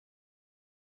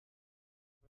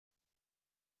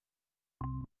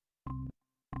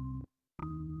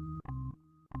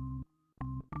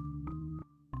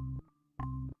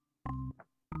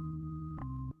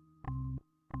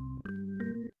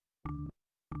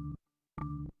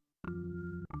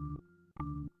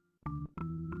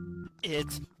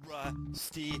It's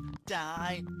Rusty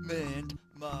Diamond,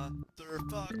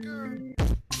 motherfucker.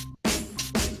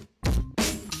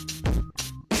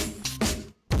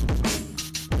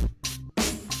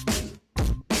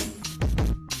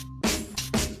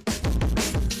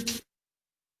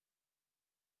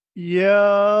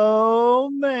 Yo,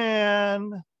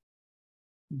 man.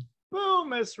 Boom,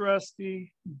 Miss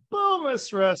Rusty. Boom,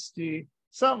 Miss Rusty.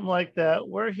 Something like that.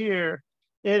 We're here.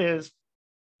 It is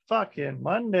fucking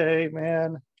Monday,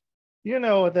 man. You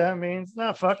know what that means.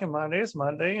 Not fucking Monday. It's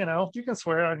Monday. You know, you can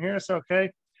swear on here. It's okay.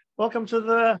 Welcome to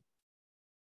the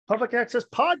Public Access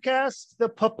Podcast, the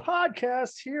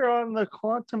podcast here on the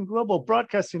Quantum Global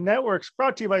Broadcasting Networks,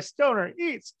 brought to you by Stoner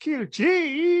Eats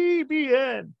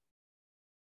QGBN.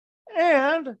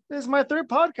 And this is my third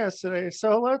podcast today.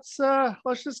 So let's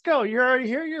just go. You're already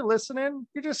here, you're listening,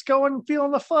 you're just going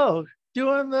feeling the flow,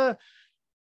 doing the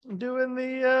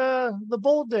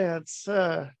bowl dance.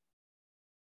 You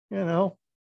know,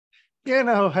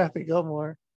 Happy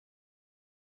Gilmore.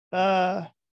 Yeah.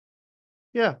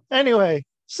 Anyway,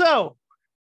 so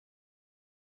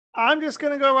I'm just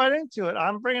gonna go right into it.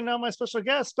 I'm bringing on my special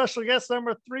guest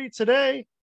number 3 today.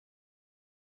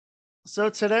 So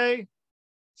today,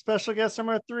 special guest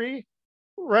number 3,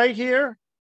 right here,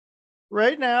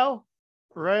 right now,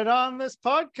 right on this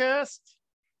podcast.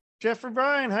 Jeffrey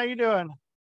Bryan, how you doing?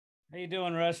 How you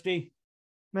doing, Rusty?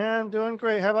 Man, doing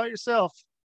great. How about yourself?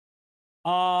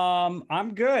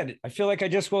 I'm good. I feel like I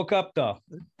just woke up though.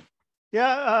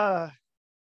 Yeah,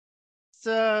 it's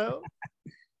a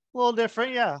little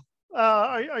different. Yeah.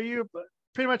 Are you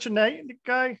pretty much a night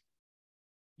guy?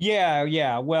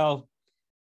 Yeah. Well,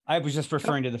 I was just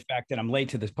referring to the fact that I'm late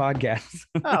to this podcast.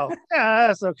 Oh, yeah,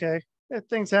 that's okay.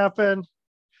 Things happen.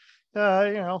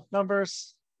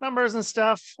 Numbers and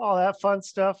stuff, all that fun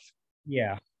stuff.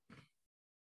 Yeah.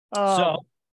 Um,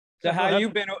 so how you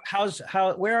been?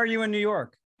 Where are you in New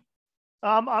York?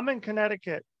 I'm in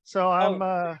Connecticut. So I'm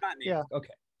yeah. Okay.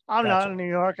 I'm not in New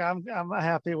York. I'm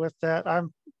happy with that.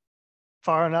 I'm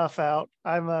far enough out.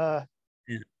 I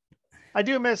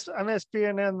miss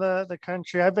being in the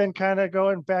country. I've been kind of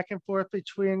going back and forth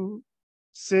between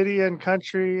city and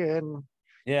country and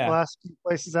the last few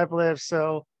places I've lived.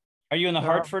 So are you in the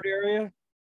Hartford area?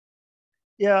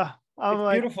 Yeah.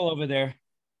 It's beautiful over there.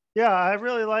 Yeah, I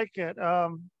really like it.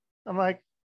 I'm like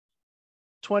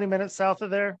 20 minutes south of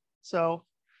there. So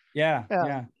yeah.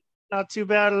 Not too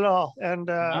bad at all. And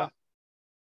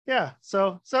yeah,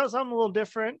 so something a little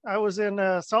different. I was in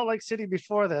Salt Lake City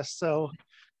before this, so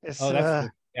it's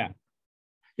Yep.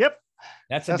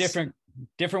 That's a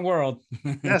different world.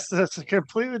 That's a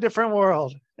completely different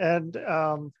world. And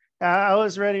I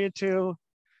was ready to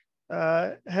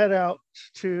head out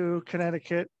to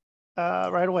Connecticut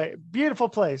right away. Beautiful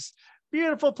place,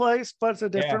 but it's a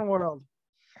different world.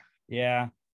 Yeah.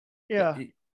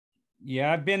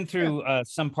 I've been through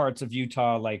some parts of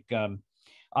Utah, like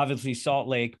obviously Salt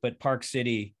Lake, but Park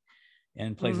City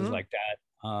and places like that.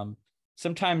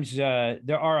 Sometimes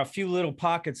there are a few little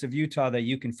pockets of Utah that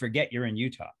you can forget you're in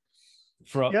Utah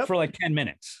for like 10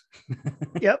 minutes.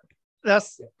 Yep.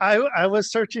 I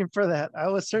was searching for that. A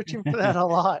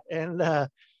lot. And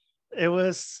it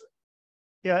was,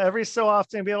 every so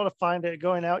often be able to find it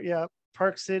going out. Yeah.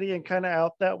 Park City and kind of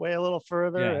out that way a little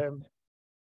further.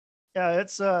 And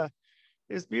it's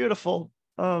beautiful.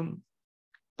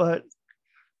 But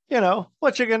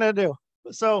what you're going to do.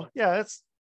 So yeah,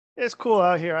 it's cool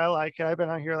out here. I like it. I've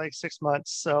been out here like 6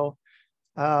 months. So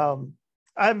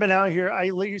I've been out here. I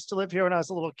used to live here when I was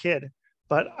a little kid,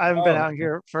 but I've been out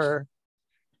here for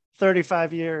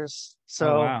 35 years.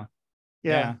 So wow.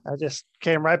 I just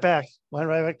came right back, went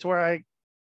right back to where I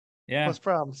was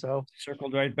from. So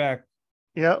circled right back.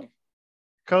 Yep.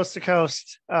 Coast to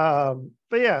coast. But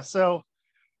yeah, so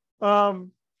let's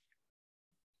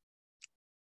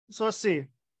see.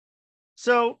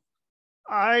 So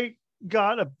I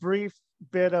got a brief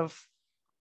bit of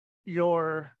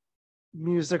your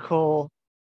musical.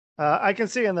 I can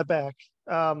see in the back,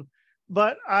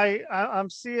 but I'm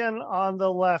seeing on the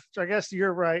left. I guess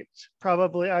you're right.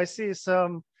 Probably, I see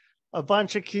a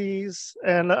bunch of keys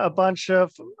and a bunch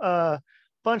of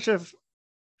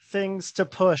things to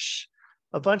push,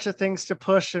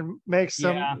 and make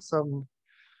some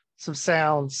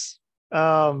sounds.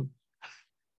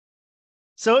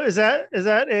 So is that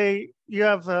you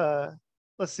have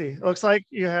let's see, it looks like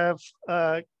you have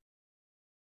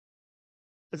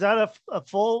is that a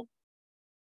full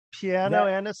piano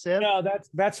and a synth? No,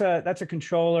 that's a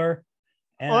controller.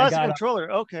 And that's a controller.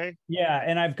 Okay. Yeah,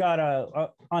 and I've got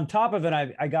on top of it,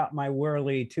 I got my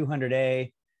Whirly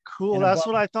 200A. Cool. That's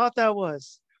what I thought that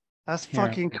was. That's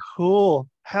fucking cool.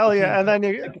 Hell yeah. And then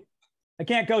I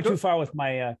can't go too far with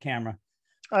my camera.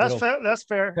 That's fair. That's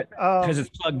fair. Because it's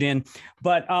plugged in.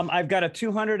 But I've got a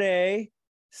 200A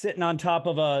sitting on top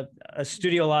of a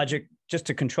Studio Logic, just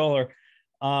a controller.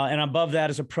 And above that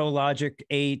is a Pro Logic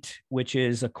 8, which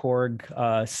is a Korg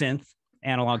synth,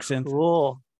 analog synth.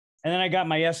 Cool. And then I got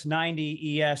my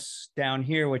S90 ES down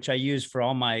here, which I use for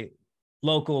all my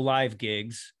local live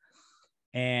gigs,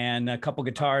 and a couple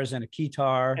guitars and a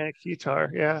keytar. And a keytar,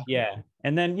 yeah. Yeah.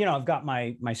 And then, you know, I've got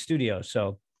my studio,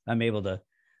 so I'm able to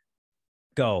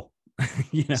go,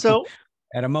 you know, so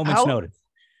at a moment's notice.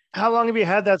 How long have you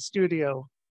had that studio?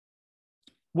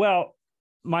 Well,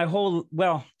 I don't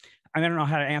know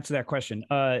how to answer that question.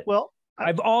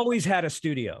 I've always had a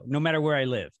studio, no matter where I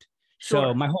lived. Sure.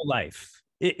 So my whole life.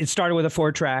 It started with a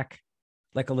 4-track,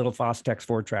 like a little Fostex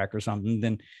 4-track or something.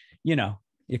 Then, you know,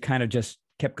 it kind of just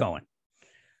kept going.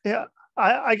 Yeah.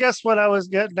 I guess what I was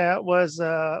getting at was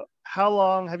how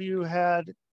long have you had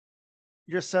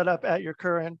your setup at your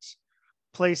current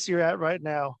place you're at right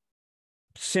now?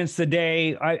 Since the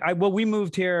day we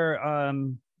moved here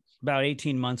about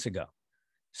 18 months ago.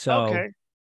 So okay.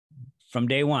 From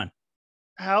day one.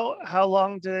 How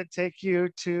long did it take you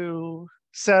to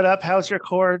set up? How's your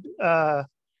chord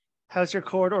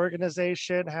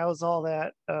organization? How's all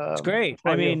that? It's great.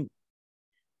 I mean,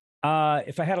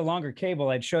 if I had a longer cable,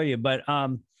 I'd show you, but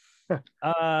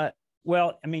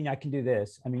well, I mean, I can do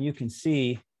this. I mean, you can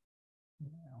see,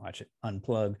 watch it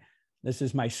unplug. This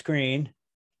is my screen.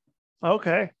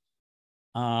 Okay.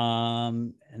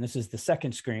 And this is the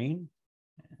second screen,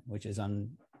 which is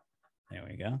on, there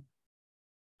we go.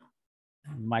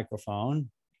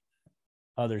 Microphone,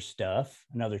 other stuff,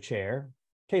 another chair,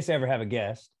 in case I ever have a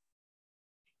guest.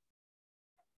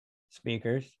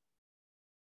 Speakers.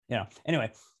 Yeah.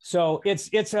 Anyway, so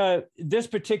it's this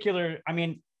particular, I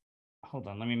mean, hold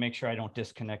on, let me make sure I don't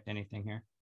disconnect anything here.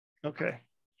 Okay.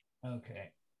 Okay.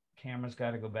 Camera's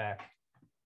got to go back.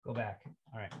 Go back.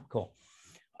 All right, cool.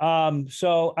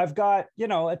 So I've got, you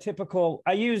know, a typical,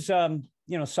 I use, you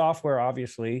know, software,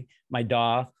 obviously, my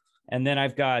DAW, and then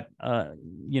I've got,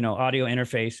 you know, audio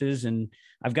interfaces, and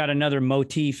I've got another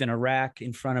motif in a rack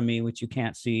in front of me, which you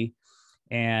can't see.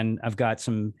 And I've got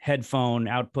some headphone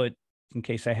output in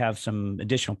case I have some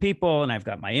additional people, and I've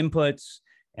got my inputs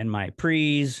and my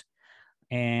pre's.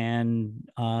 And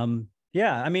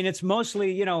yeah, I mean, it's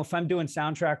mostly, you know, if I'm doing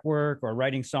soundtrack work or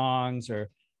writing songs or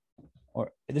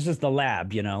this is the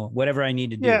lab, you know, whatever I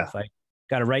need to do. Yeah. If I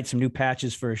got to write some new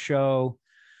patches for a show,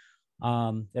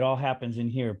 it all happens in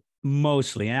here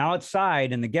mostly. And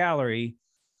outside in the gallery,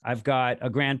 I've got a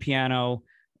grand piano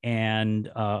and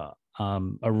a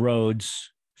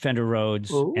Rhodes, Fender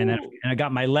Rhodes. Ooh. And then I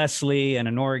got my Leslie and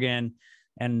an organ,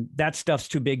 and that stuff's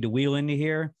too big to wheel into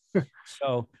here.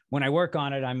 So when I work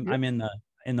on it, I'm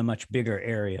in the much bigger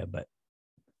area. But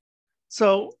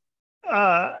so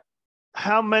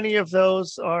how many of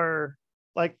those are,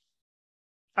 like,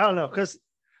 I don't know, because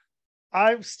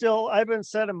I've been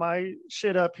setting my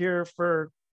shit up here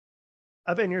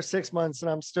I've been here 6 months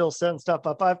and I'm still setting stuff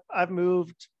up. I've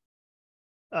moved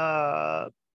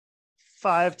 5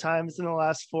 times in the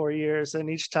last 4 years, and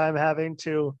each time having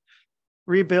to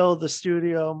rebuild the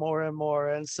studio more and more.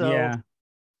 And so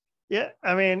yeah,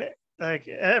 I mean, like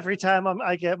every time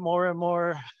I get more and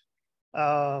more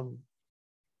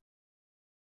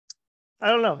I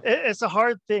don't know. It's a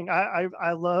hard thing.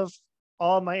 I love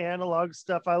all my analog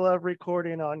stuff. I love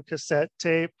recording on cassette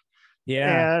tape.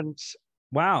 Yeah. And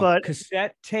wow. But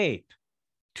cassette tape,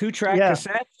 2-track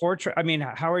cassette, 4-track. I mean,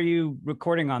 how are you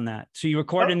recording on that? So you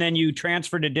record and then you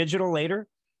transfer to digital later?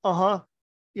 Uh-huh.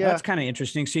 Yeah. That's kind of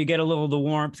interesting. So you get a little of the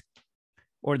warmth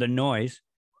or the noise.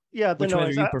 Yeah, the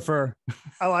noise. You prefer?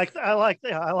 I like the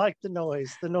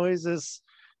noise. The noise is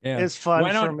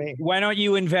fun for me. Why don't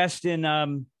you invest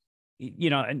in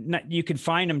you know, you could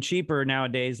find them cheaper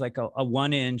nowadays, like a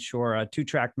 1-inch or a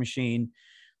 2-track machine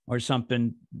or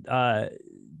something.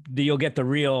 You'll get the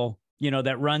real, you know,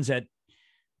 that runs at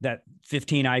that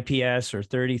 15 IPS or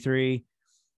 33.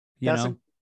 That's a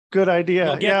good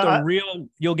idea.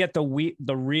 You'll get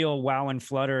the real wow and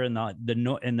flutter and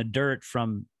the dirt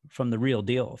from the real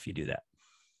deal if you do that.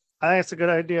 I think it's a good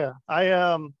idea.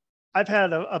 I've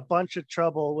had a bunch of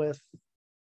trouble with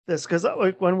this because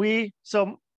like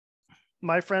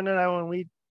my friend and I, when we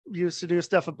used to do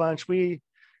stuff a bunch,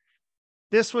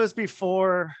 this was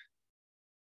before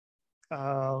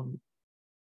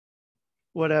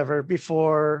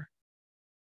before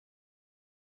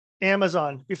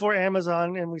Amazon,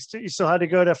 and you still had to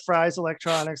go to Fry's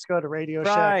Electronics, go to Radio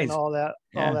Shack and all that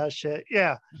shit.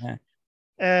 Yeah.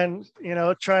 And, you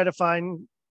know, try to find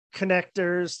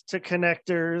connectors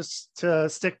to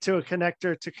stick to a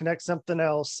connector to connect something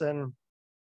else. And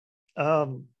I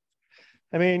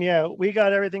mean, yeah, we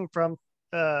got everything from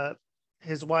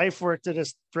his wife worked at a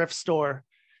thrift store,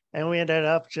 and we ended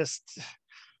up just,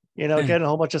 getting a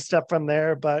whole bunch of stuff from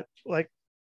there. But like,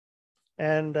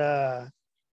 and but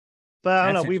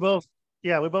I don't know. That's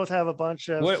We both have a bunch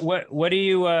of what do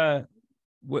you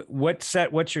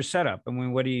what's your setup? I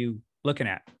mean, what are you looking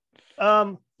at?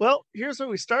 Well, here's what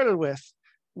we started with.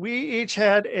 We each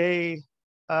had a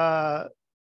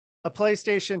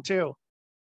PlayStation 2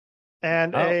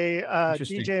 and a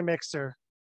DJ mixer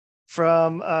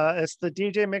from it's the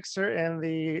DJ mixer and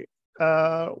the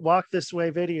Walk This Way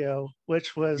video,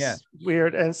 which was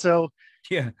weird. And so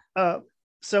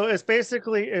so it's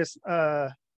basically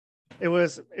it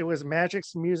was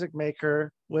Magic's Music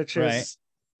Maker, which is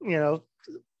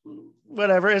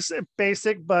whatever. It's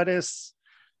basic, but it's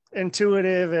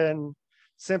intuitive and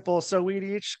simple. So we'd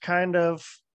each kind of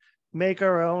make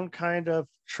our own kind of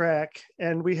track,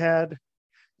 and we had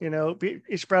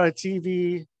each brought a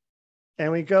TV,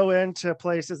 and we go into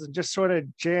places and just sort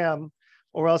of jam.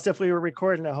 Or else if we were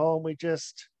recording at home, we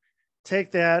just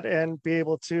take that and be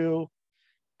able to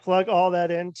plug all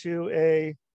that into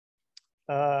a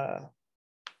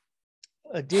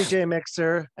DJ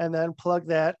mixer, and then plug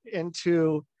that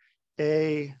into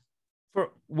a.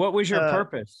 For what was your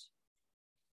purpose?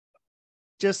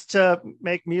 Just to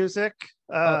make music.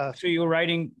 So you were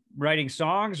writing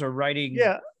songs or writing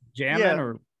jamming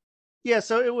or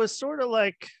so it was sort of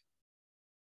like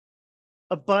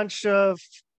a bunch of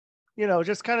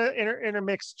just kind of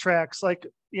intermixed tracks, like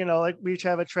like we each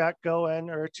have a track going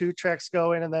or two tracks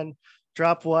going, and then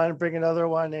drop one, bring another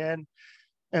one in,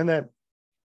 and then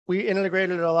we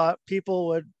integrated a lot. People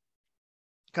would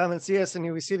come and see us,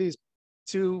 and we see these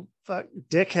two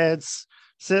dickheads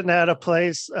sitting at a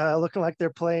place looking like they're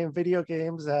playing video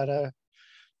games at a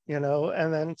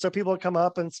and then so people would come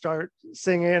up and start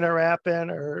singing or rapping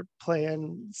or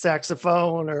playing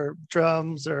saxophone or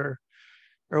drums or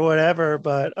whatever.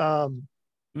 But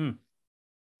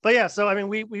yeah, so I mean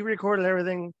we recorded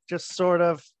everything just sort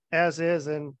of as is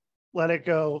and let it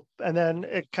go, and then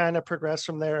it kind of progressed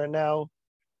from there. And now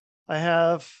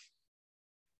I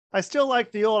still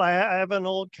like the old. I have an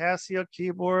old Casio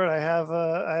keyboard. I have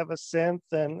a synth,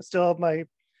 and still have my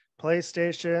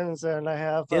PlayStations, and I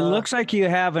have. It looks like you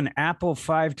have an Apple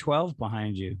 512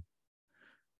 behind you.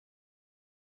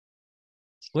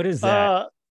 What is that?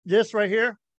 This right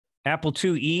here. Apple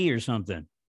IIe or something.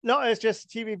 No, it's just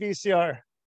TV VCR.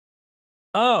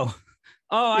 Oh,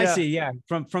 I see. Yeah,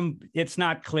 from it's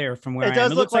not clear from where it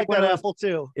does look like that Apple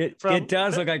II. It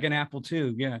does look like an Apple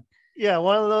II. Yeah. Yeah,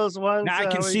 one of those ones. Now I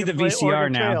can see the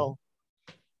VCR now. Trail.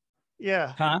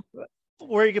 Yeah. Huh?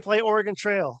 Where you can play Oregon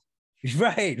Trail.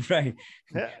 Right.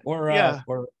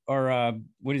 Or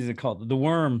what is it called? The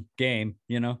worm game,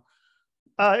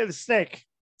 It's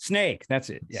Snake. That's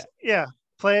it. Yeah. Yeah.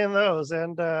 Playing those.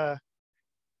 And and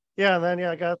then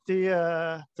I got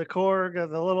the Korg,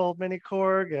 the little mini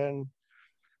Korg, and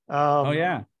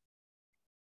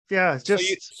yeah,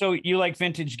 just so you like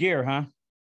vintage gear, huh?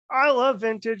 I love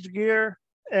vintage gear,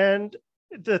 and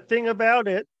the thing about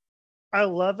it, I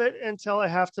love it until I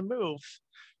have to move,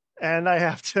 and I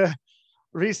have to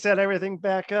reset everything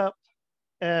back up.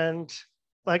 And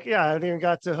I haven't even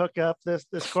got to hook up this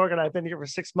Korg, and I've been here for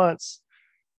 6 months.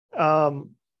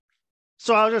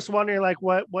 So I was just wondering,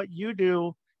 what you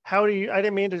do. How do you? I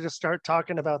didn't mean to just start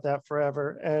talking about that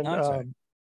forever. And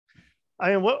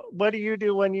I mean, what do you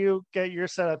do when you get your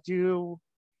setup? Do you?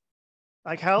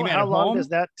 How long does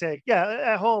that take? Yeah,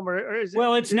 at home or is it?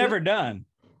 Well, it's never done.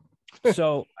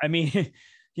 So, I mean,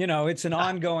 it's an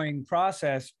ongoing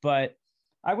process, but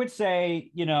I would say,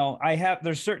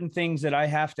 there's certain things that I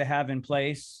have to have in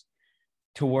place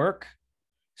to work.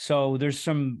 So there's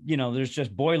some, there's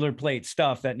just boilerplate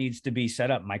stuff that needs to be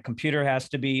set up. My computer has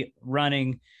to be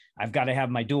running. I've got to have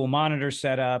my dual monitor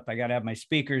set up. I got to have my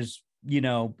speakers,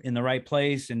 in the right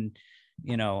place and,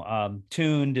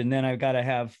 tuned. And then I've got to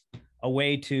have a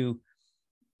way to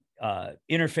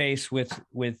interface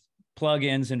with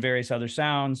plugins and various other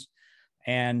sounds,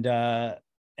 and I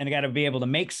got to be able to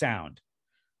make sound.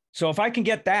 So if I can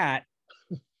get that,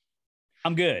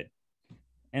 I'm good.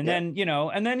 And then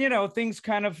things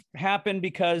kind of happen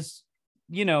because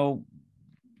the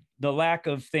lack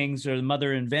of things or the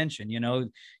mother invention. You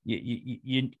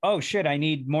oh shit, I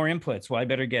need more inputs. Well, I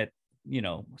better get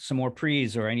some more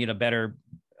pre's, or I need a better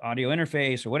audio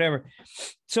interface or whatever.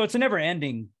 So it's a never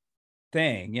ending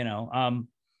thing,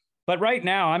 but right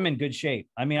now I'm in good shape.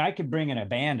 I mean, I could bring in a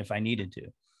band if I needed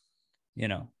to,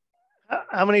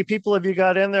 How many people have you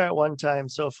got in there at one time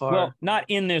so far? Well, not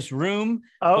in this room,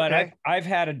 but I've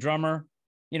had a drummer,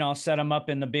 set them up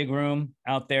in the big room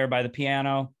out there by the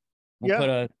piano.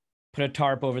 We'll put a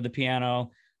tarp over the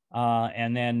piano,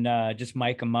 and then just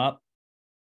mic them up.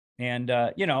 And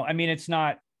I mean, it's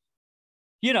not,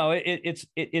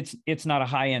 it's not a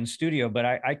high-end studio, but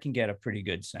I can get a pretty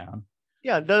good sound.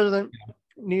 Yeah, it doesn't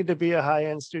need to be a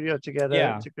high-end studio to get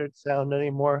a good sound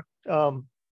anymore. And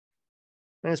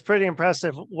it's pretty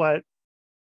impressive what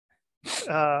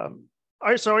are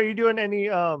you doing any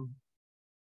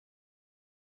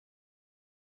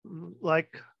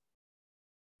like,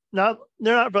 they're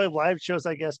not really live shows,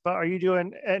 I guess, but are you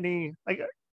doing any, like,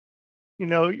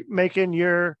 making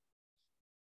your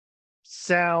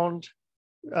sound,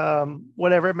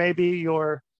 whatever it may be,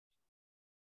 your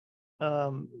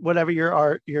whatever your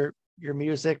art, your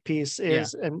music piece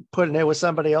is, and putting it with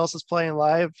somebody else is playing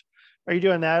live? Are you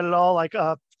doing that at all, like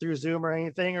through Zoom or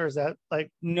anything, or is that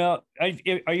like? No,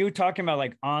 are you talking about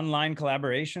like online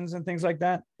collaborations and things like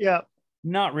that? Yeah,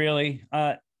 not really.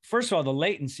 First of all, the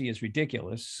latency is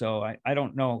ridiculous, so I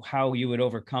don't know how you would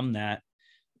overcome that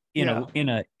in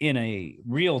a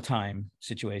real time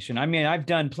situation. I mean, I've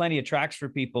done plenty of tracks for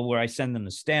people where I send them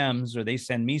the stems or they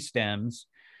send me stems,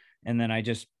 and then I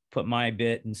just put my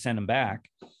bit and send them back.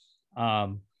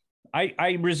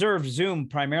 I reserve Zoom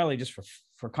primarily just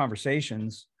for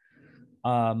conversations.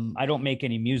 I don't make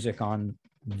any music on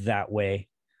that way,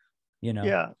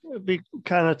 Yeah, it'd be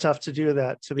kind of tough to do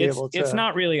that, to be able to. It's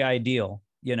not really ideal,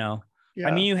 I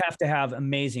mean, you have to have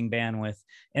amazing bandwidth.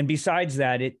 And besides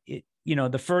that,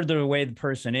 the further away the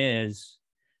person is,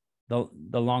 the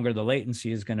longer the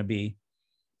latency is going to be,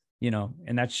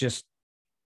 and that's just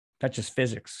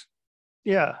physics.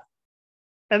 Yeah.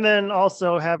 And then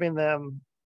also having them,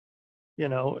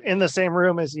 in the same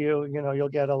room as you, you'll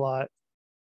get a lot,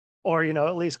 or,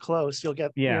 at least close, you'll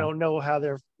get, know how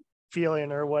they're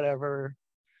feeling or whatever.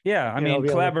 Yeah. I mean,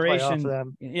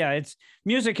 collaboration. Yeah.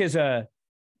 Music is a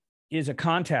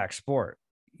contact sport,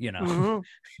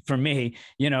 for me,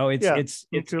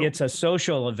 it's a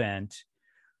social event.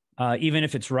 Even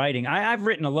if it's writing, I've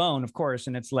written alone, of course,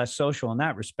 and it's less social in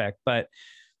that respect, but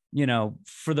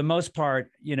for the most part,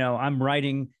 I'm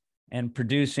writing and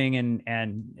producing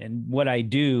and what I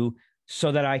do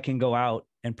so that I can go out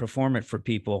and perform it for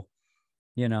people,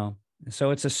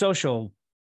 so it's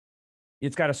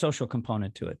got a social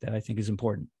component to it that I think is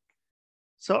important.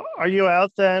 So are you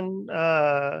out then,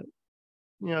 a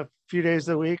few days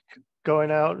a week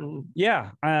going out? And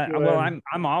well,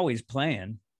 I'm always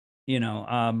playing,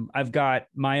 I've got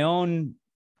my own,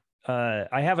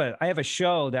 I have a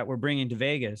show that we're bringing to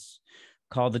Vegas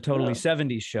called the Totally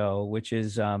 70s Show, which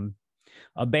is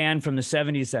a band from the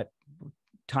 70s that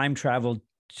time traveled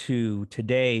to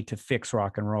today to fix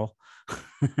rock and roll.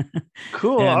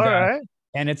 Cool. All right.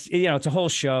 And it's, it's a whole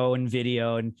show and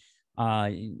video, and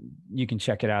you can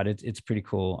check it out. It's pretty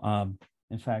cool.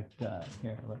 In fact,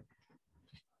 here, look.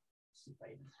 Let's see if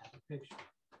I even have a picture.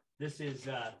 This is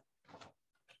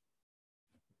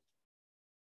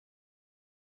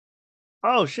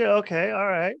oh shit. Okay. All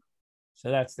right.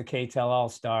 So that's the K-Tel All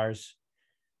Stars,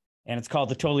 and it's called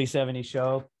the Totally 70s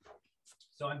Show.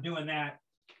 So I'm doing that,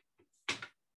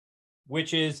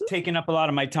 which is taking up a lot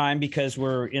of my time because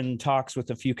we're in talks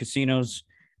with a few casinos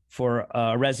for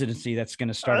a residency that's going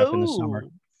to start up in the summer.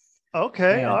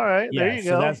 Okay. All right. There you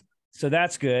go. So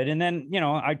that's good. And then,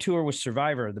 I tour with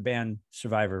Survivor, the band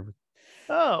Survivor.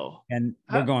 Oh. And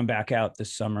we're going back out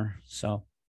this summer. So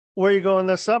where are you going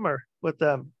this summer with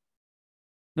them?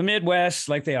 The Midwest,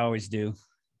 like they always do.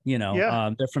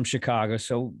 They're from Chicago.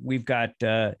 So we've got,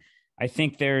 I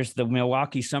think there's the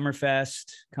Milwaukee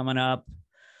Summerfest coming up.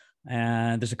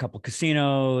 And there's a couple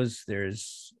casinos.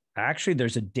 There's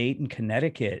a date in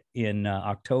Connecticut in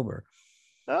October.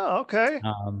 Oh, okay.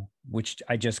 Which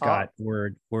I just got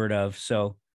word of.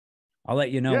 So I'll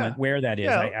let you know where that is.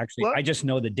 I just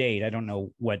know the date. I don't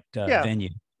know what venue.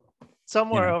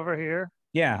 Somewhere over here.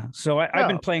 Yeah. So I've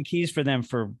been playing keys for them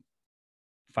for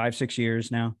 5-6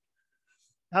 years now.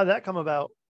 How'd that come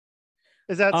about?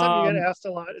 Is that something you get asked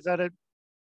a lot?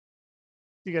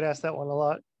 You get asked that one a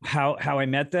lot? How I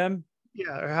met them?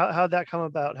 Yeah. Or how'd that come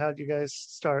about? How'd you guys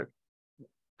start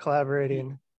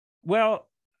collaborating? Well,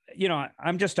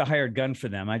 I'm just a hired gun for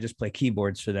them. I just play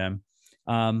keyboards for them.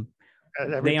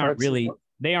 They aren't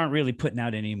really putting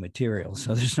out any material,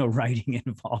 so there's no writing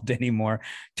involved anymore.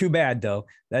 Too bad, though.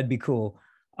 That'd be cool.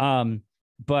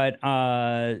 But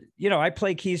I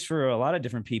play keys for a lot of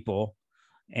different people,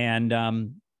 and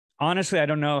honestly, I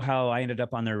don't know how I ended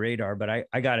up on their radar, but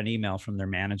I got an email from their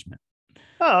management.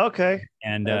 Oh, okay.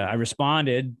 And I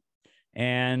responded.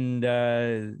 And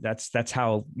that's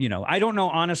how, I don't know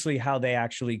honestly how they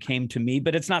actually came to me,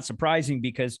 but it's not surprising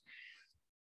because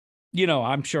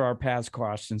I'm sure our paths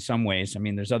crossed in some ways. I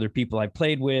mean, there's other people I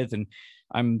played with,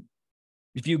 and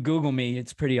if you Google me,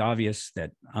 it's pretty obvious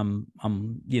that I'm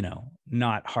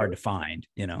not hard to find,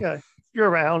 Yeah, you're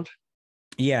around.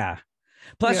 Yeah.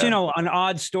 Plus, Yeah. an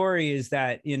odd story is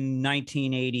that in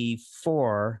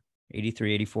 1984,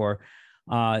 83, 84,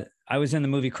 I was in the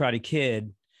movie Karate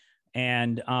Kid,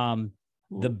 and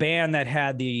the band that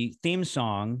had the theme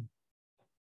song,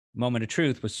 Moment of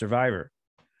Truth, was Survivor.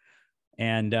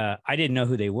 And I didn't know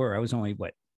who they were. I was only,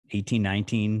 18,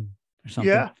 19 or something,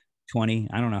 Yeah. 20.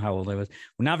 I don't know how old I was.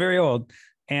 Well, not very old.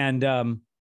 And,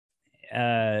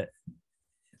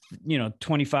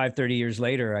 25, 30 years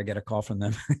later, I get a call from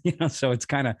them, so it's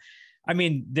kind of,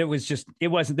 there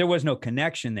was no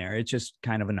connection there. It's just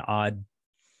kind of an odd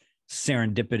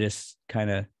serendipitous kind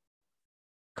of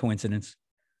coincidence.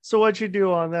 So what'd you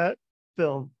do on that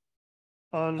film?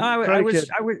 I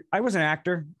was an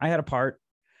actor. I had a part.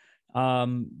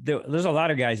 There's a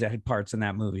lot of guys that had parts in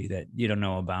that movie that you don't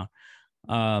know about.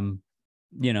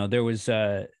 There was,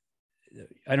 I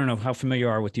don't know how familiar you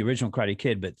are with the original Karate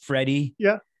Kid, but Freddie,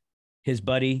 yeah, his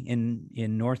buddy in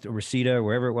North Reseda or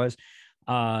wherever it was.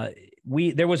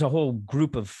 There was a whole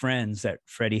group of friends that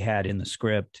Freddie had in the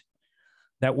script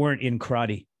that weren't in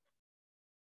karate.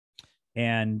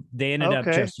 And they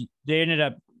ended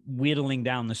up whittling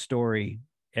down the story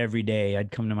every day.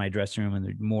 I'd come to my dressing room and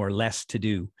there'd more or less to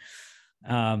do.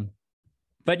 But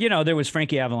there was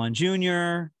Frankie Avalon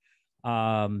Jr.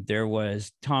 There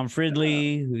was Tom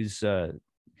Fridley, who's John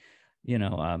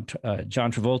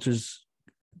Travolta's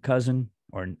cousin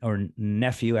or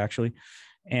nephew, actually,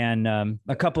 and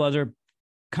a couple other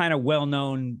kind of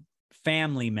well-known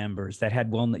family members that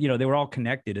had they were all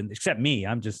connected, and except me,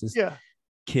 I'm just this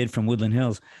kid from Woodland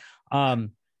Hills.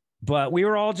 But we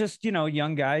were all just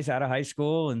young guys out of high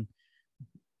school and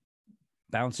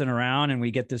bouncing around, and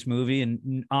we get this movie,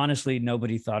 and honestly,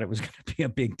 nobody thought it was going to be a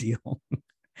big deal.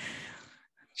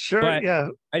 Sure. But yeah.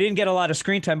 I didn't get a lot of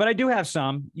screen time, but I do have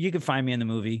some. You can find me in the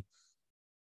movie.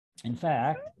 In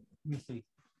fact, let me see.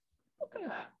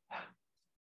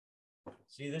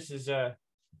 See, this is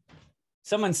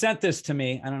someone sent this to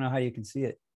me. I don't know how you can see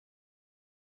it.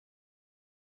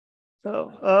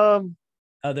 So,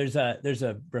 there's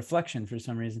a reflection for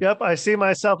some reason. Yep, I see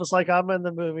myself. It's like I'm in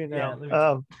the movie now.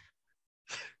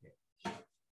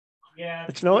 Yeah.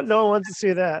 No one wants to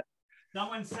see that.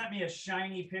 Someone sent me a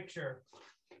shiny picture.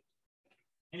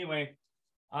 Anyway,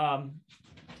 so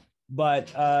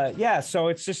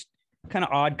it's just kind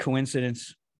of odd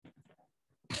coincidence.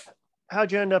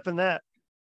 How'd you end up in that?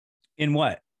 In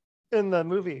what? In the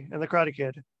movie, in the Karate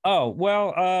Kid. Oh,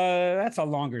 well, that's a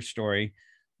longer story,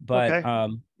 but okay.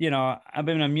 I've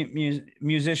been a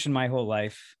musician my whole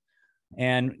life,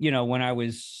 and when I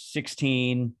was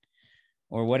 16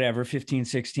 or whatever, 15,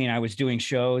 16, I was doing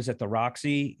shows at the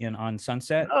Roxy on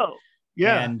Sunset. Oh,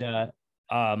 yeah. And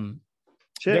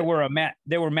there were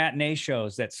matinee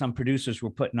shows that some producers were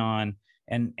putting on,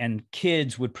 and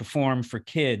kids would perform for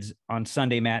kids on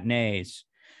Sunday matinees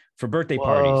for birthday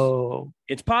parties.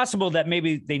 It's possible that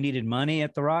maybe they needed money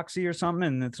at the Roxy or something,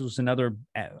 and this was another,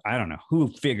 I don't know who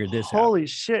figured this out. Holy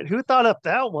shit. Who thought up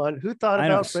that one? Who thought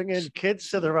about bringing kids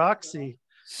to the Roxy?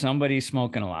 Somebody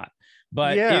smoking a lot.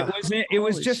 But it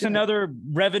was just another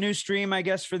revenue stream, I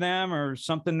guess, for them, or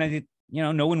something that,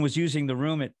 no one was using the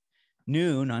room at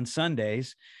noon on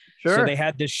Sundays. Sure. So they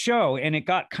had this show, and it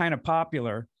got kind of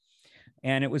popular,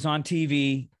 and it was on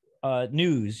TV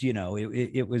news.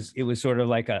 It was sort of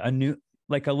like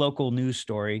a local news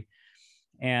story.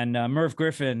 And Merv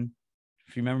Griffin,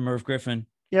 if you remember Merv Griffin,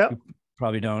 you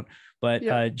probably don't,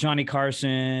 but Johnny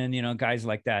Carson, guys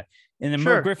like that. In the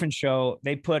Merv Griffin show,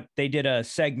 they did a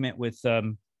segment with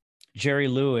Jerry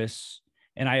Lewis,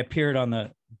 and I appeared on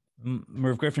the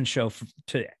Merv Griffin show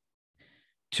to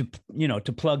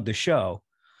plug the show.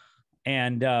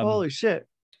 And holy shit,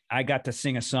 I got to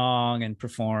sing a song and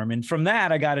perform. And from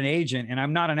that, I got an agent, and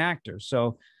I'm not an actor.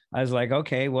 So I was like,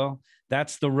 okay, well,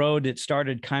 that's the road that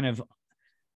started kind of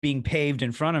being paved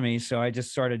in front of me. So I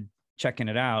just started checking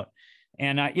it out.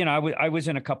 And I was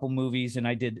in a couple movies, and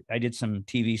I did some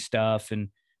TV stuff, and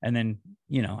then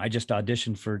I just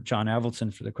auditioned for John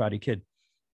Avildsen for the Karate Kid.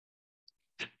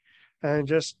 And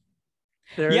just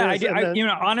I did.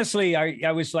 Honestly,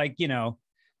 I was like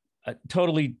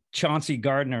totally Chauncey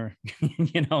Gardner,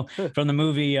 from the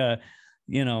movie.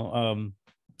 Remember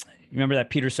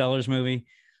that Peter Sellers movie,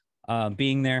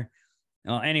 Being There.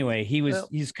 Anyway,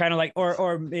 he's kind of like,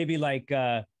 or maybe like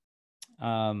that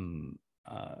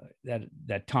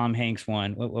Tom Hanks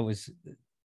one. What was?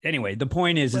 Anyway, the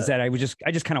point is that I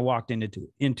just kind of walked into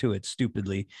it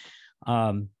stupidly.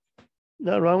 Not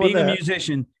wrong with being that. a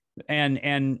musician.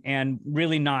 and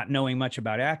really not knowing much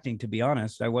about acting, to be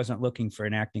honest. I wasn't looking for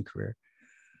an acting career,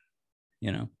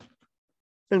 you know.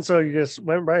 And so you just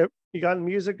went right, you got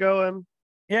music going.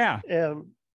 Yeah. And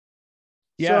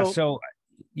Yeah. so, So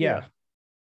yeah.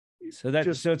 So that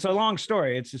just, so it's a long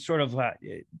story. It's a sort of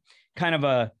kind of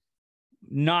a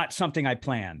not something I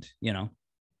planned, you know.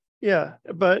 yeah,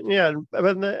 but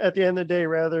at the end of the day,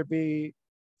 rather be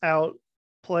out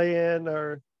playing,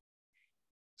 or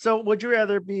so would you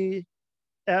rather be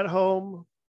at home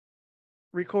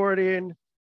recording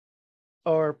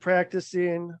or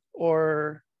practicing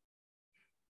or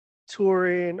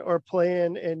touring or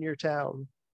playing in your town?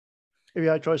 If you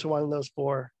had a choice of one of those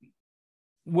four.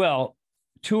 Well,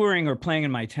 touring or playing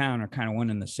in my town are kind of one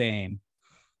and the same,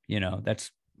 you know.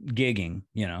 That's gigging,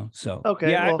 you know. So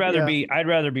Okay, yeah, well, I'd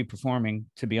rather be performing,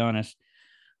 to be honest.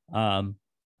 Yeah.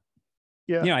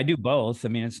 You know, I do both. I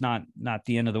mean, it's not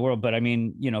the end of the world, but I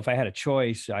mean, you know, if I had a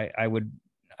choice, I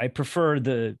prefer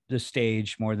the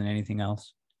stage more than anything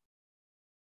else.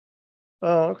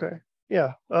 Oh, okay.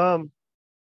 Yeah.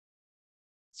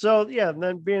 So yeah, and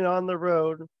then being on the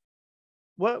road,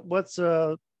 what's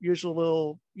a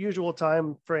usual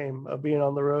time frame of being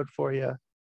on the road for you?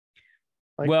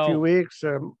 Like a few Well, weeks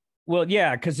or well,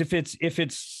 yeah, because if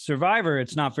it's Survivor,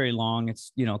 it's not very long.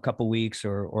 It's, you know, a couple weeks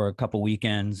or a couple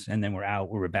weekends, and then we're out,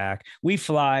 we're back. We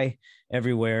fly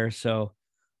everywhere, so,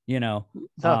 you know,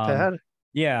 not bad.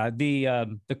 yeah,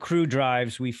 the crew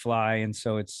drives, we fly, and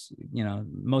so it's, you know,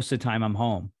 most of the time I'm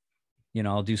home. You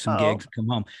know, I'll do some gigs, come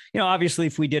home. You know, obviously,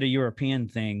 if we did a European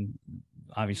thing,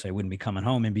 obviously I wouldn't be coming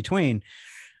home in between.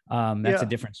 That's a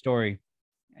different story.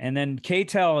 And then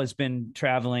K-Tel has been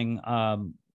traveling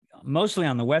mostly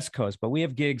on the West Coast, but we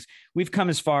have gigs. We've come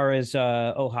as far as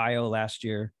Ohio last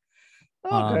year.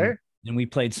 Okay. And we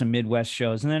played some Midwest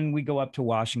shows, and then we go up to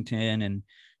Washington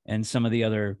and some of the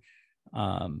other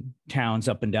towns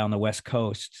up and down the West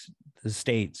Coast, the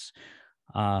states,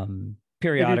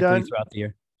 periodically throughout the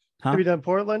year. Huh? Have you done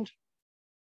Portland?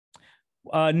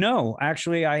 No,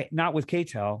 actually, not with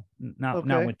K-Tel, not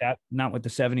with that, not with the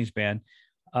 70s band.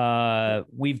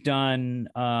 We've done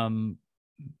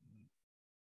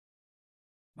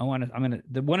one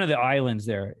of the islands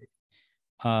there,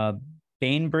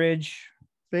 Bainbridge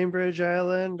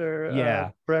Island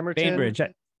or Bremerton? Bainbridge.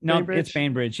 No, it's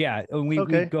Bainbridge. Yeah, and we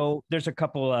go. There's a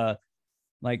couple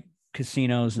like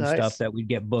casinos and stuff that we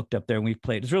get booked up there, and we've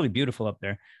played. It's really beautiful up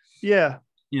there. Yeah.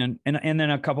 And then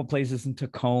a couple places in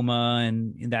Tacoma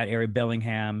and in that area,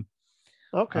 Bellingham.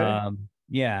 Okay.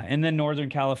 Yeah, and then Northern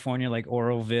California, like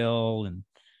Oroville and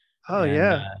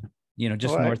you know,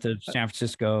 just north of San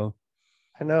Francisco.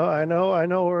 I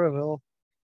know Oroville.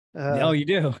 Oh, you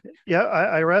do? Yeah,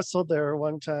 I wrestled there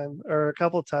one time or a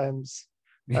couple times.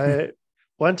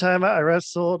 One time I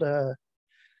wrestled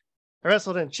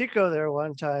in Chico there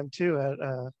one time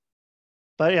too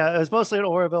but yeah, it was mostly in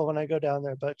Oroville when I go down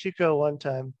there, but Chico one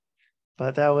time.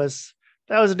 But that was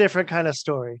a different kind of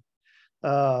story.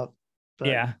 But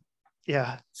yeah.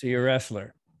 So you're a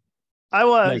wrestler. I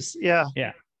was, yeah,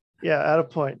 at a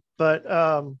point. But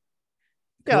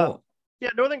cool. Yeah,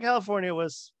 Northern California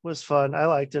was fun. I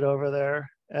liked it over there.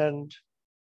 And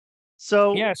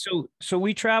so yeah, so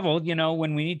we traveled, you know,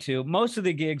 when we need to. Most of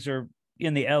the gigs are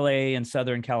in the LA and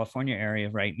Southern California area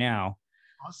right now.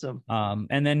 Awesome.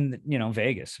 And then, you know,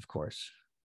 Vegas, of course.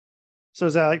 So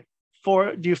is that like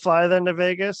do you fly then to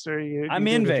Vegas, or I'm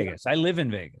in Vegas. I live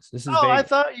in Vegas. This is Vegas. I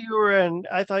thought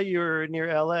you were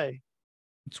near LA.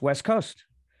 It's West Coast.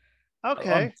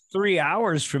 Okay. I'm 3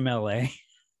 hours from LA.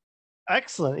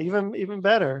 Excellent. Even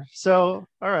better. So,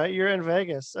 all right, you're in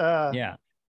Vegas. Yeah.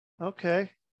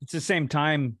 Okay. It's the same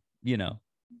time, you know.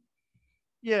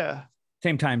 Yeah.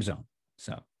 Same time zone.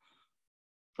 So.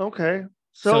 Okay.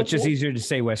 So it's just easier to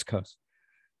say West Coast.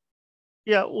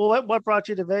 Yeah. Well, what brought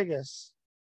you to Vegas?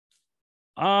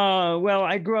 Well,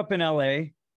 I grew up in LA.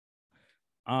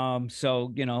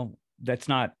 So, you know,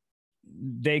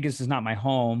 Vegas is not my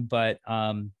home, but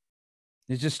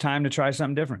it's just time to try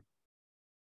something different.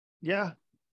 Yeah.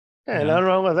 Hey, nothing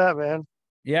wrong with that, man.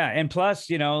 Yeah. And plus,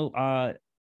 you know,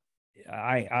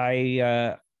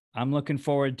 I'm looking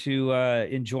forward to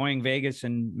enjoying Vegas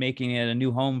and making it a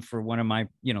new home for one of my,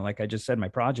 you know, like I just said, my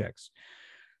projects.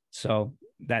 So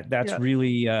that's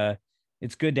really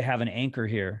it's good to have an anchor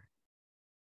here.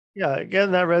 Yeah,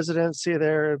 getting that residency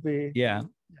there would be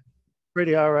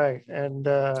pretty all right. And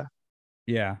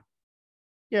yeah.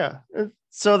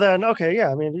 So then I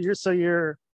mean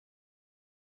you're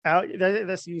out.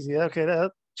 That's easy. Okay,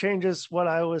 that changes what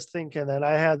I was thinking. And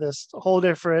I had this whole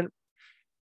different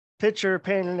picture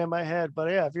painted in my head. But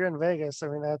yeah, if you're in Vegas, I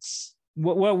mean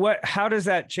What, how does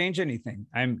that change anything?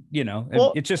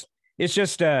 Well, it's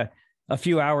just a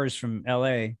few hours from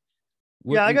LA.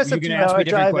 Yeah, I guess You're a going to ask 2 hour me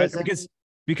different drive questions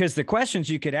because the questions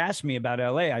you could ask me about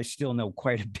LA, I still know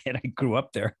quite a bit. I grew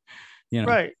up there,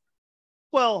 right.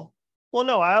 Well,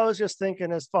 no, I was just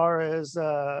thinking as far as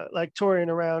like touring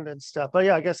around and stuff. But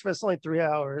yeah, I guess if it's only 3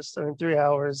 hours, I mean 3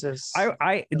 hours is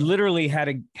I literally had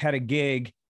a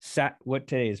gig what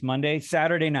today is Monday,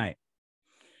 Saturday night.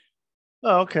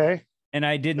 Oh, okay. And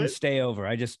I didn't stay over.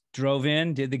 I just drove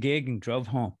in, did the gig, and drove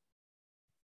home.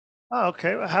 Oh,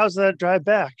 okay. How's that drive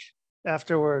back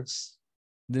afterwards?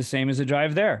 The same as a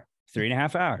drive there.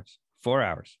 3.5 hours, 4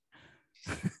 hours.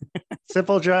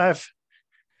 Simple drive.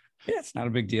 Yeah, it's not a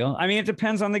big deal. I mean, it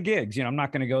depends on the gigs. I'm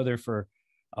not going to go there for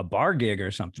a bar gig or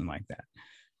something like that.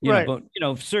 Right. But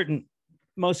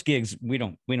most gigs we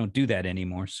don't do that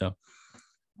anymore. So,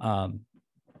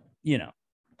 Yeah.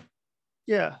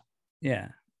 Yeah.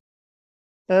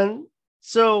 And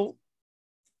so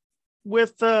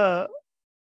with did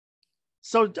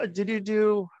you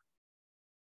do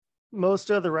most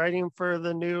of the writing for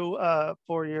the new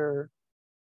for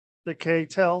the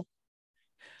K-Tel?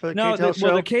 For the No, K-Tel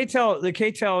show? the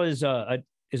K-Tel is a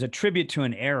tribute to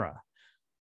an era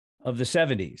of the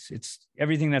 70s. It's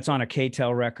everything that's on a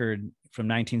K-Tel record from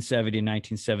 1970 to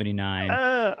 1979.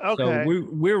 Okay. So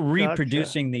we're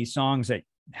reproducing these songs that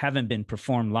haven't been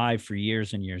performed live for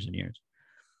years and years and years.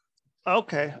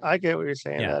 Okay, I get what you're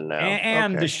saying. Yeah. Now.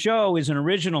 And okay. the show is an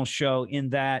original show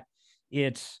in that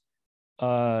it's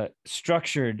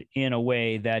structured in a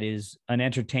way that is an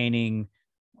entertaining,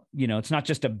 it's not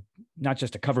just a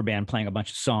cover band playing a bunch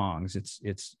of songs. It's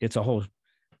a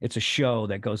show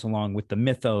that goes along with the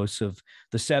mythos of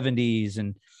the 70s.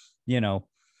 And,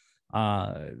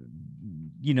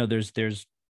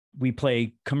 we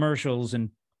play commercials and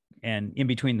in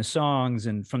between the songs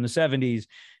and from the 70s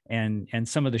and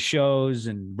some of the shows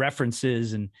and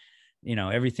references and,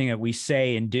 everything that we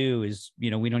say and do is, we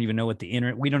don't even know what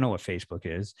we don't know what Facebook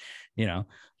is,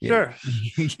 Sure.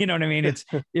 You know what I mean?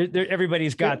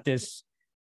 Everybody's got this,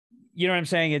 you know what I'm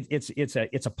saying?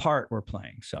 It's a part we're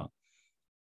playing. So.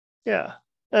 Yeah.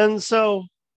 And so,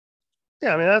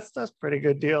 yeah, I mean, that's pretty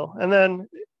good deal. And then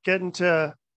getting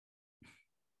to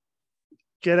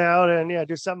get out and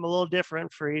do something a little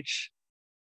different for each,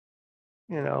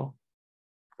 getting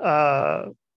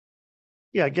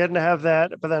to have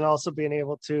that, but then also being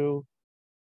able to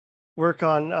work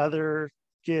on other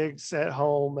gigs at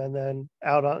home and then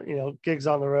out on, gigs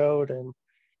on the road. And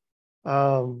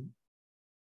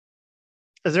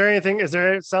is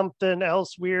there something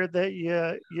else weird that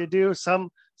you do? Some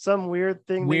weird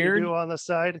thing that you do on the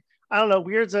side? I don't know.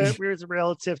 Weird's a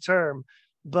relative term,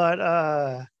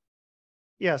 but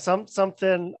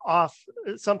something off,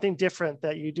 something different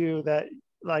that you do that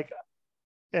like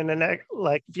in the next,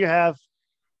 like if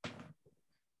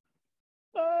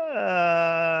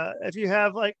you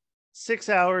have like 6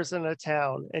 hours in a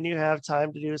town and you have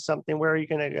time to do something, where are you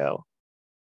going to go?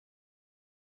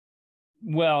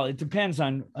 Well, it depends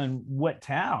on what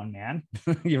town, man.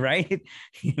 You're right.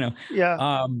 Yeah.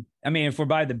 I mean, if we're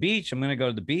by the beach, I'm going to go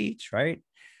to the beach, right?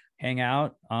 Hang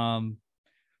out,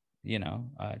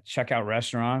 check out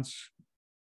restaurants.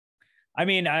 I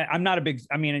mean, I'm not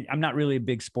really a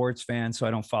big sports fan, so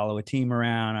I don't follow a team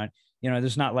around.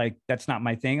 There's not like, that's not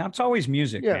my thing. It's always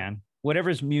music, man.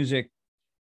 Whatever's music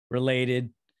related.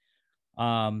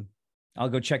 I'll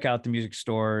go check out the music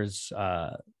stores.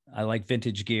 I like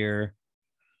vintage gear.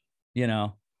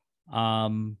 There's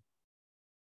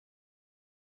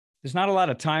not a lot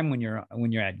of time when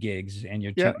you're at gigs and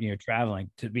you're traveling,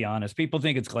 to be honest. People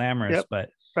think it's glamorous,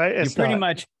 but right, you're pretty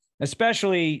much,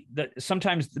 especially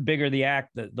sometimes the bigger the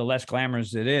act, the less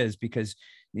glamorous it is, because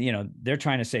they're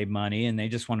trying to save money and they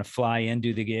just want to fly in,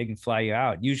 do the gig and fly you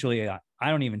out. Usually I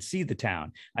don't even see the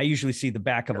town. I usually see the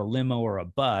back of a limo or a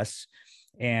bus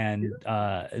and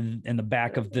the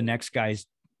back of the next guy's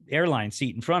airline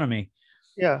seat in front of me.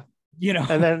 Yeah.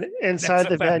 And then inside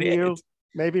the venue,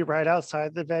 maybe right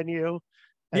outside the venue.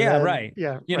 Right.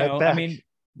 Yeah. I mean,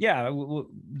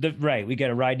 we get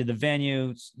a ride to the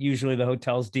venue. Usually the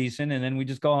hotel's decent, and then we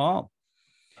just go home.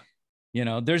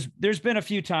 There's been a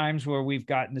few times where we've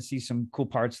gotten to see some cool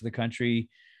parts of the country.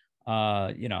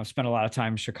 I've spent a lot of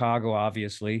time in Chicago,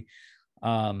 obviously,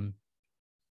 and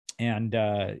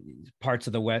parts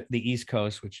of the East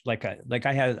Coast, which I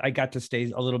got to stay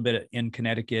a little bit in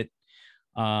Connecticut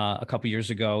a couple years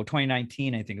ago,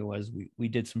 2019, I think it was. We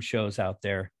did some shows out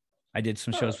there. I did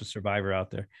some shows with Survivor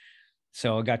out there.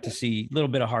 So I got to see a little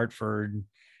bit of Hartford,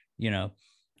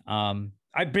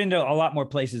 I've been to a lot more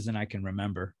places than I can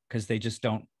remember because they just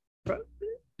don't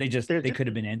They could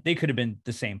have been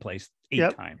the same place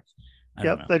 8 times. I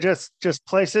don't know. They're just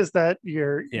places that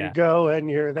you go and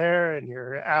you're there and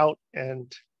you're out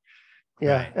and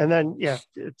Right. and then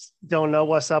it's don't know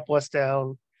what's up, what's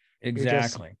down.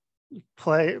 Exactly. You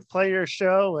just play your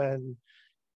show and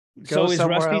go so is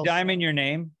somewhere Rusty else. Diamond your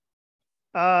name?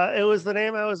 It was the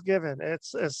name I was given.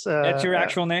 It's That's your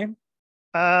actual name?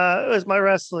 It was my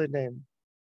wrestling name.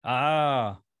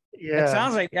 Ah, yeah. That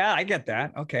sounds like, I get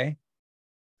that. Okay.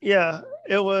 Yeah,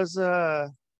 it was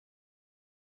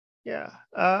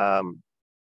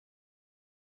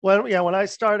when I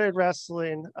started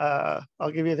wrestling,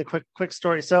 I'll give you the quick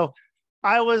story. So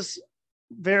I was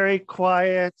very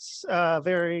quiet,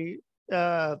 very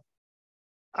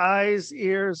eyes,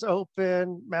 ears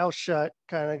open, mouth shut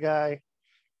kind of guy.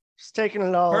 Just taking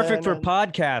it all Perfect in for and,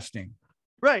 podcasting.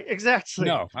 right, exactly.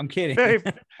 No, I'm kidding. Very,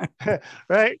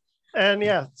 right.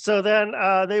 And so then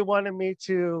they wanted me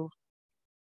to,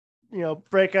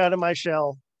 break out of my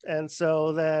shell. And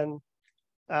so then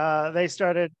they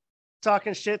started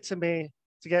talking shit to me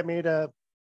to get me to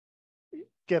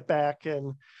get back.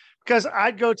 And because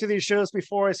I'd go to these shows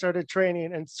before I started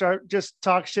training and just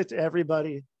talk shit to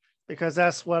everybody because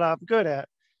that's what I'm good at.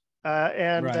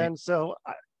 Then so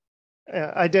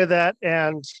I did that.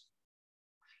 And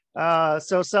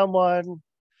so someone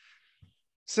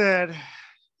said,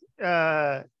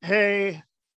 hey,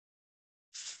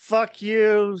 fuck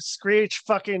you, Screech,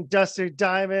 fucking Dusty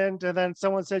Diamond. And then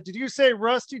someone said, did you say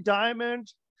Rusty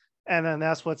Diamond? And then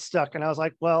that's what stuck. And I was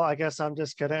like, well, I guess I'm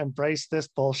just going to embrace this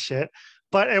bullshit.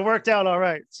 But it worked out all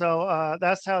right. So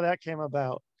that's how that came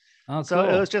about. Oh, so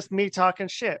cool. It was just me talking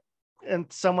shit and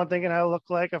someone thinking I look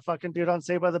like a fucking dude on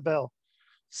Saved by the Bell.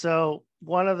 So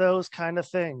one of those kind of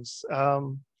things. I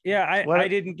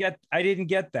didn't get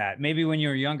that. Maybe when you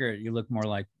were younger, you look more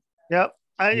like. Yep.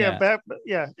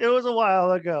 It was a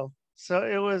while ago. So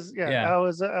it was, I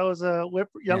was a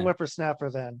young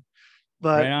whippersnapper then.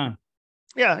 But right on.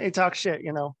 Yeah, he talks shit,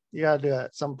 you gotta do that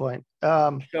at some point.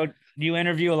 So do you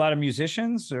interview a lot of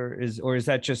musicians or is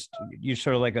that just you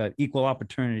sort of like a equal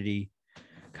opportunity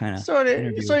kind of so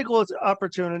equal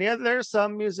opportunity? There's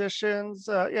some musicians,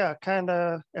 kind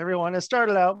of everyone. It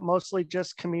started out mostly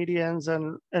just comedians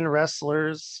and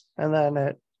wrestlers, and then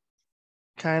it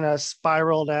kind of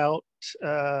spiraled out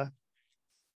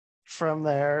from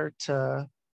there to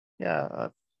I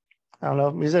don't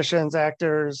know, musicians,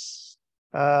 actors,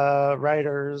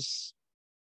 writers,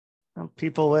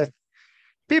 people with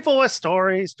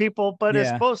stories, but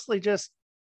it's mostly just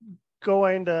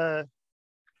going to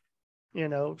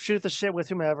shoot the shit with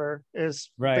whomever is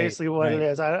basically what it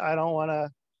is. I don't want to,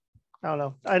 I don't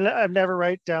know, I've never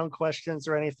write down questions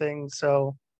or anything,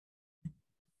 so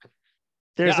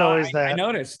there's always that. I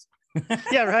noticed.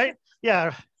 Yeah, right.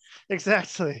 Yeah,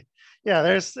 exactly. Yeah,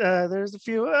 there's a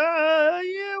few. Well,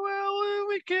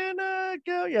 we can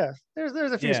go. Yeah,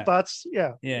 there's a few spots.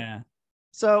 Yeah.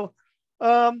 So,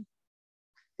 try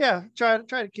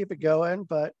to keep it going,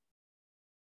 but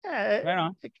right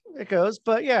on. It goes.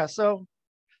 But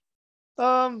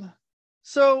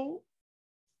so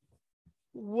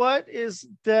what is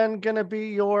then going to be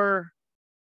your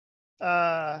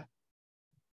how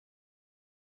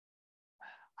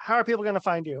are people going to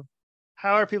find you?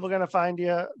 How are people going to find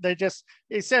you? It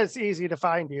says it's easy to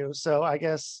find you. So I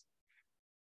guess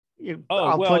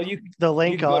I'll put the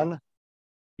link on.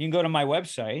 You can go to my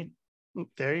website.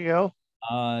 There you go.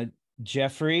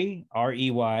 Jeffrey,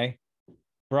 REY,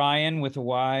 Bryan with a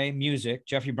Y, music,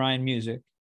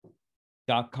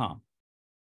 JeffreyBryanMusic.com.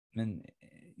 And,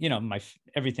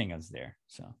 everything is there.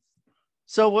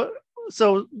 So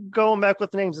going back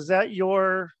with the names, is that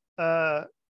your,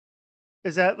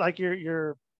 is that like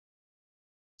your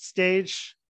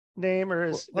stage name or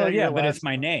is but it's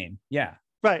my name. Yeah.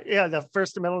 Right. Yeah. The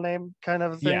first and middle name kind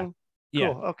of thing.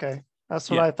 Yeah. Cool. Okay. That's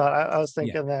what I thought. I was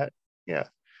thinking that. Yeah.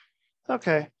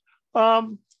 Okay.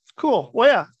 Cool.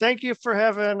 Well, thank you for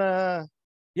having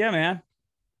man,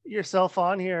 yourself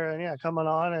on here and coming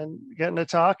on and getting to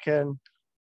talk, and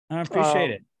I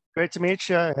appreciate it. Great to meet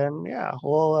you. And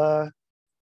we'll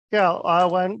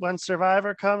when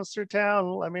Survivor comes through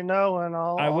town, let me know and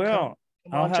I'll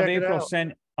have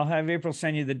April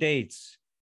send you the dates.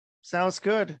 Sounds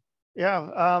good.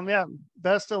 Yeah.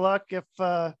 Best of luck if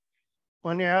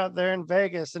when you're out there in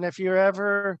Vegas, and if you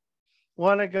ever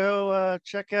want to go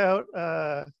check out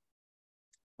a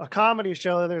comedy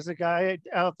show, there's a guy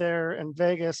out there in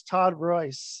Vegas, Todd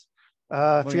Royce.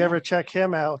 If you ever check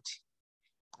him out,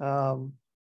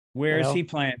 where is he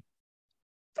playing?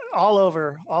 All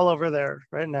over there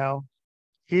right now.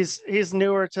 He's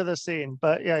newer to the scene,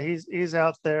 but he's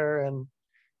out there and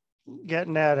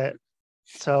getting at it.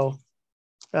 So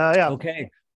Yeah. Okay.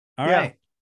 All Yeah. right.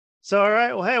 So, all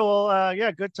right. Well, hey, well,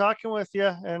 yeah, good talking with you,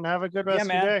 and have a good rest of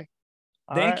your man. day.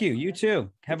 All Thank right. you. You too.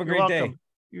 Have a You're great welcome. day.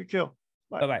 You too.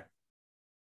 Bye. Bye-bye.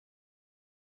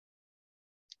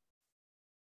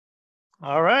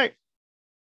 All right.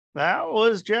 That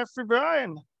was Jeffrey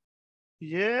Bryan.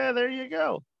 Yeah, there you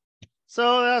go.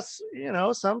 So that's,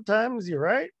 sometimes you're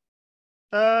right.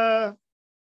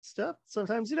 Stuff,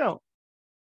 sometimes you don't.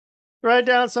 Write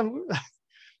down some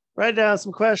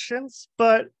questions,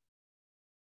 but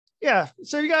yeah,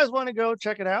 so you guys want to go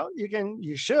check it out,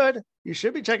 you should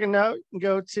be checking it out and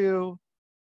go to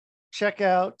check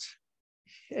out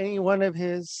any one of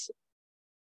his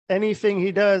anything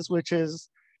he does, which is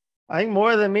I think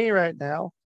more than me right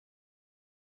now,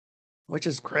 which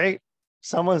is great.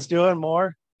 Someone's doing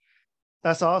more.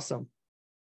 That's awesome.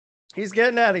 He's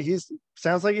getting at it. He's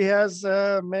sounds like he has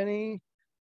many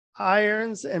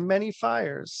irons and many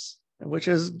fires, which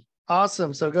is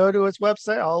awesome. So go to his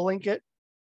website. I'll link it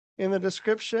in the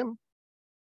description.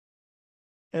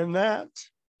 And that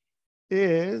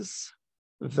is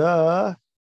the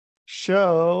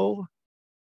show,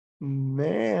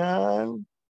 man.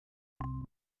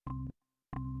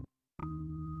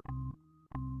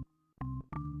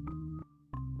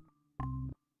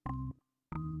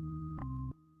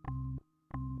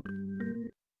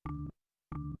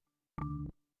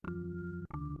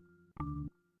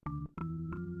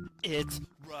 It's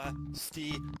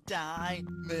Rusty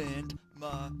Diamond,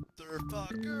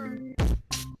 motherfucker.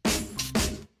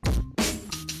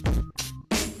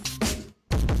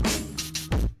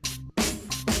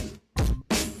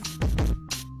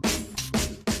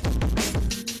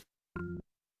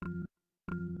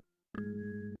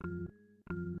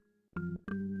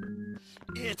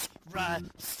 It's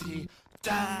Rusty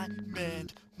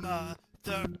Diamond,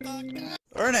 motherfucker.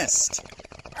 Ernest!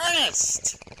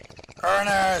 Ernest!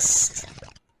 Ernest!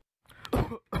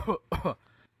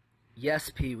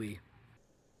 Yes, Pee-wee.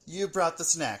 You brought the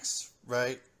snacks,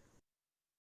 right?